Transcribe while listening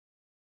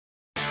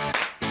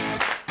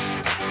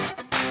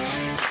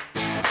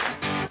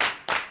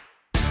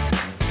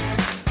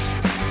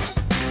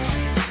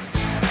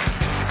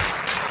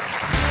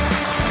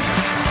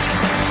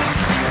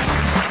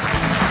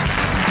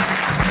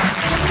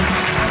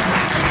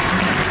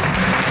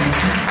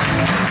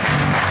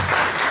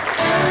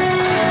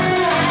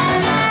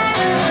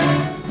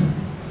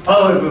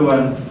Hello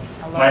everyone,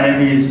 Hello. my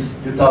name is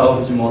Yutaro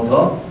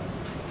Fujimoto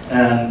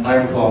and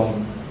I'm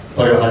from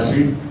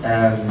Toyohashi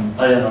and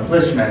I am a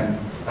freshman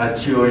at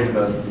Chuo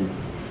University.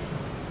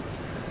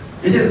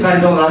 This is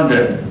kind of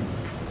random.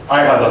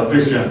 I have a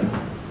question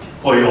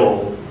for you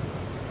all.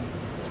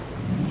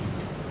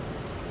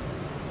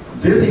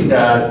 Do you think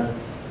that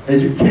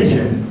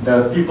education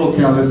that people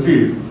can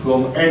receive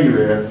from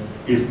anywhere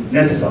is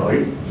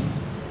necessary?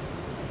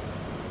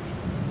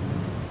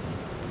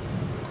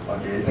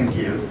 Okay, thank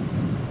you.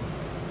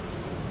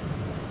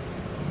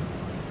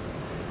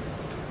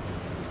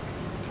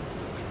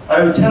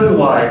 I will tell you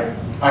why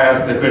I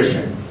asked the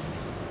question.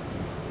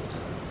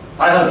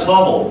 I had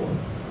trouble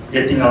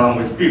getting along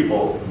with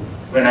people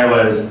when I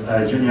was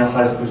a junior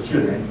high school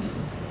student.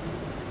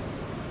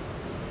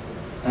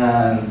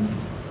 And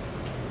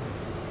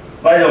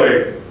by the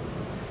way,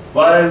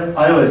 while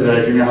I was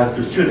a junior high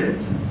school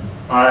student,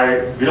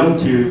 I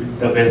belonged to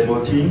the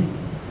baseball team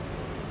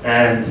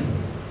and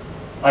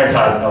I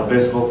had a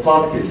baseball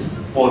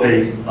practice 4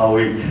 days a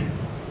week.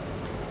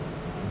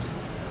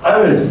 I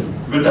was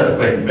good at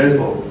playing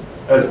baseball.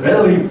 I was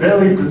very,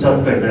 very good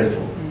at playing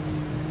baseball.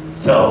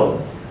 So,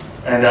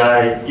 and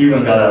I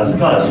even got a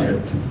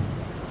scholarship.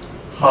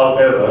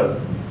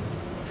 However,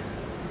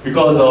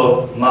 because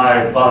of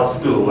my bad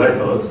school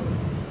record,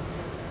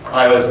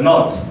 I was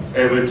not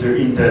able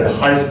to enter the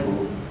high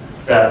school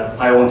that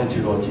I wanted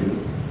to go to.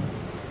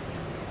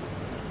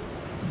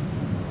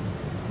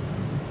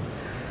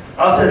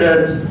 After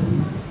that,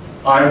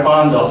 I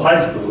found a high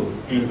school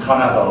in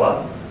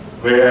Kanagawa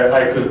where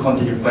I could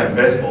continue playing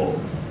baseball.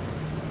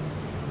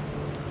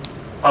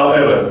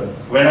 However,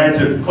 when I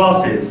took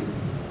classes,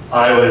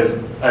 I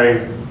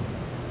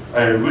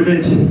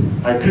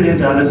couldn't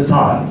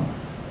understand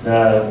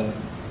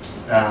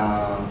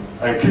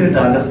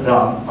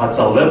at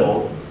the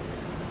level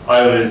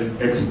I was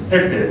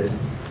expected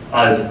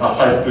as a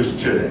high school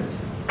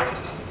student.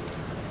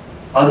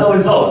 As a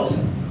result,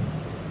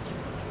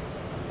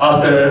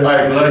 after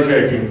I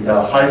graduated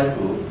the high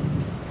school,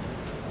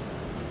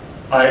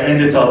 I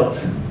ended up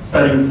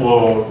studying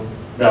for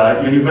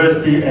the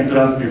university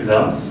entrance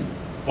exams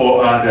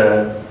for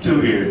another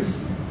 2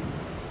 years.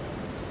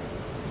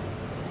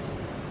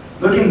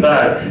 Looking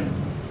back,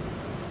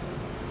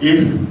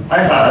 if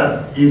I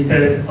had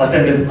instead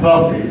attended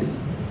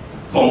classes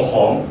from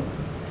home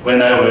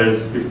when I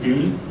was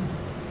 15,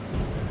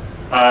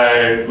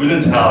 I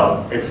wouldn't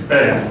have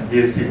experienced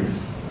these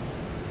things.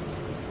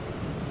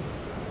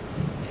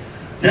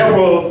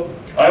 Therefore,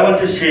 I want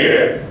to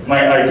share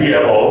my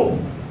idea of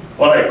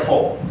what I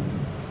call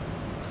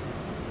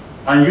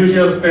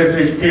unusual space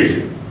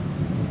education.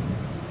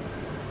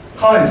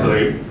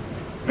 Currently,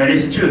 many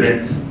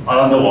students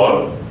around the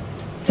world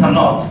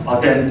cannot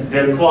attend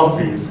their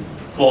classes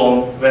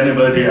from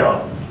whenever they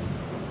are.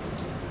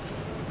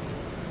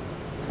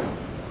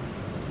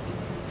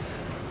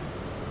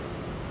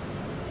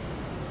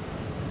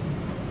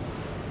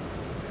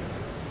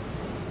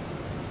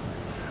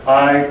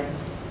 I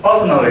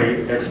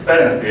personally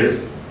experienced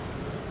this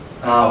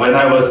when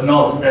I was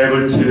not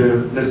able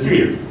to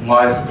receive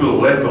my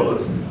school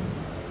record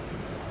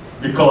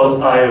because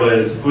I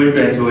was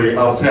frequently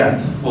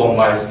absent from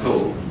my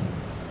school.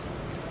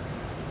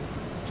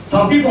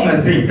 Some people may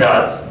think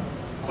that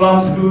cram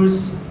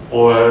schools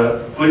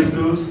or free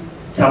schools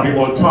can be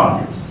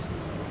alternatives.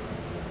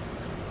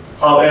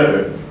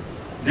 However,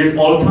 these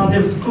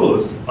alternative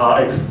schools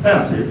are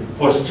expensive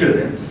for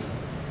students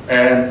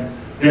and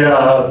there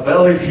are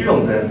very few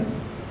of them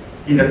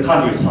in the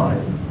countryside.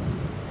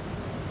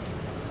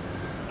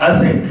 I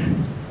think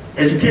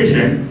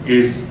education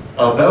is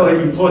a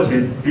very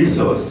important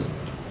resource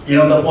in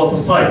order for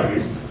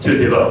societies to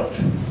develop.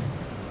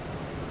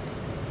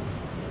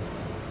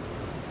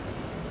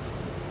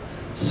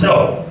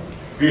 So,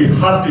 we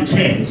have to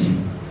change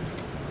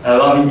a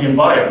learning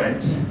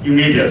environment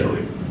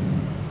immediately.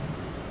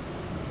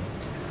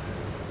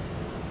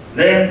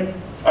 Then,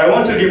 I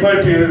want to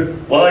refer to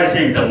what I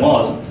think the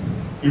most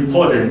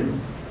important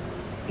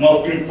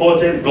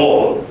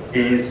goal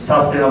in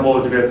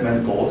Sustainable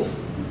Development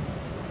Goals.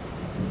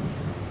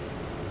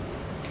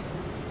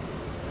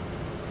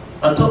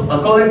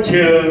 According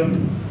to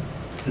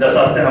the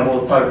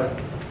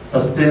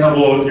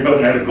Sustainable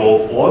Development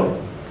Goal 4,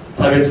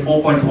 Target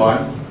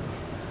 4.1,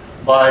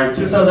 by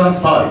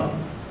 2030,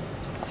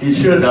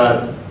 ensure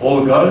that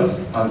all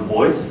girls and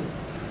boys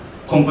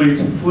complete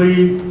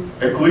free,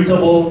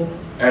 equitable,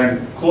 and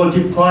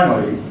quality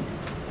primary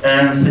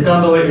and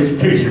secondary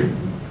education,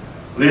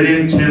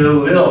 leading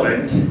to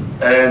relevant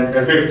and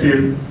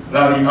effective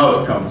learning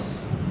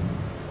outcomes.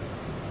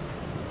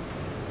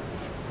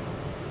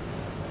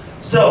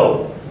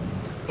 So,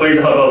 please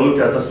have a look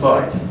at the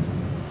slide.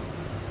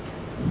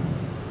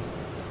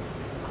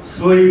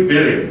 3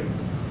 billion.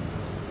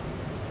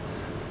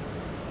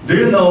 Do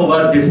you know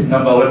what this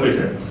number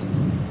represents?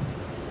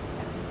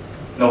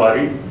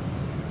 Nobody?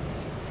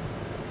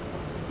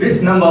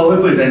 This number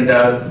represents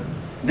that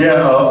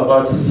there are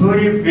about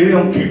 3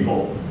 billion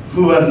people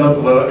who are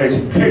not well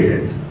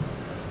educated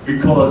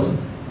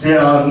because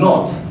there are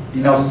not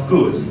enough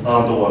schools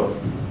around the world.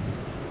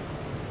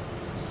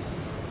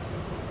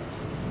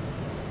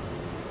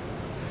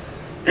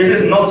 This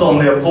is not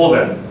only a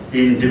problem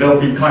in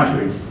developing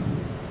countries,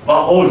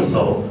 but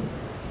also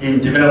in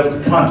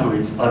developed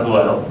countries as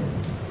well.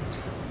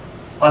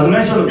 As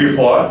mentioned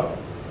before,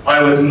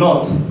 I was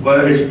not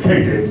well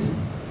educated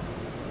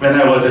when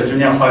I was a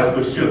junior high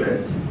school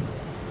student.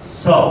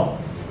 So,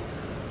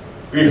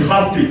 we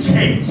have to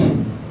change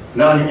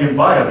learning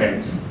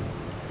environment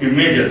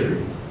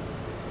immediately.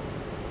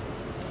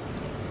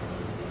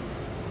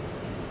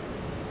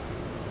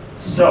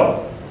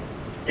 So,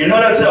 in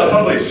order to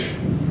accomplish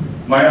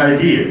my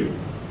idea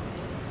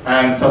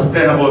and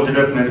sustainable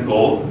development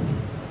goal,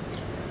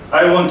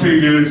 I want to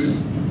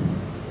use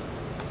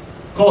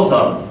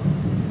COSAL.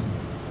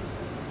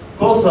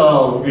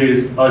 COSAL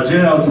is a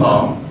general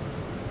term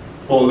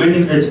for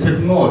leading-edge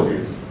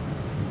technologies,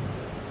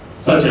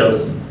 such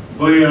as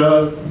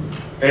VR,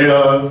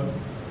 AR,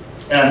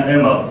 and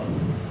MR.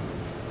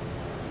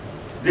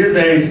 These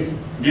days,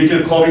 due to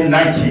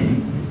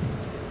COVID-19,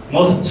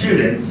 most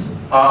students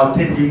are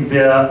attending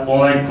their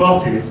online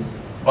classes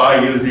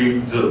by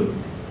using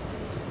Zoom.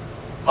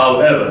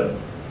 However,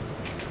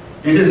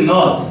 this is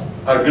not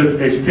a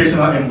good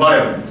educational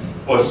environment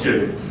for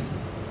students.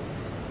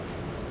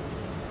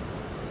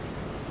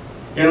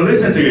 In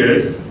recent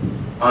years,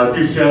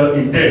 artificial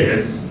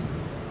intelligence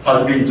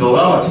has been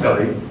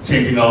dramatically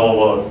changing our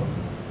world.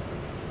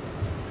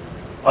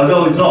 As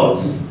a result,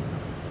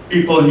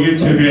 people need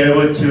to be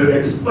able to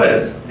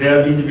express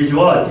their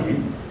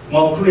individuality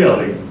more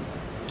clearly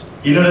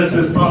in order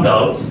to stand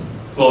out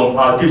from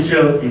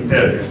artificial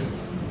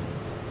intelligence.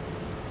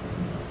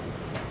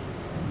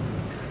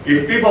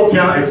 If people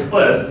can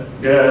express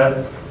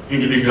their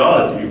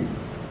individuality,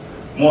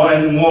 more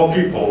and more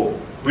people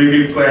will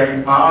be playing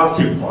an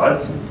active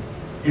part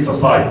in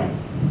society.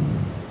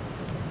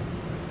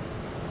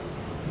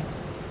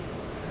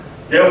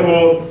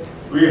 Therefore,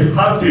 we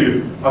have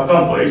to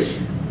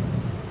accomplish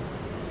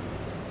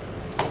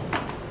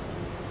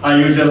a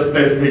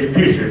user-based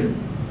education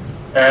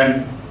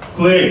and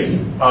create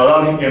a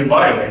learning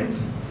environment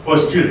for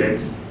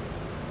students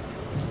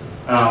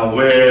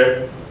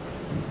where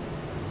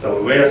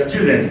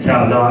students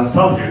can learn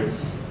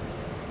subjects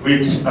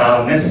which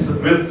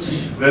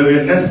will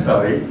be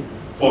necessary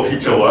for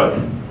future work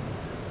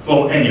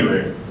from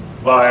anywhere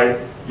by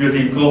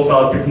using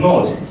closer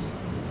technologies.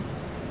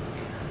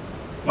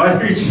 My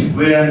speech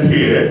will end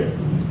here.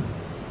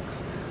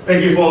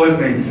 Thank you for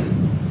listening.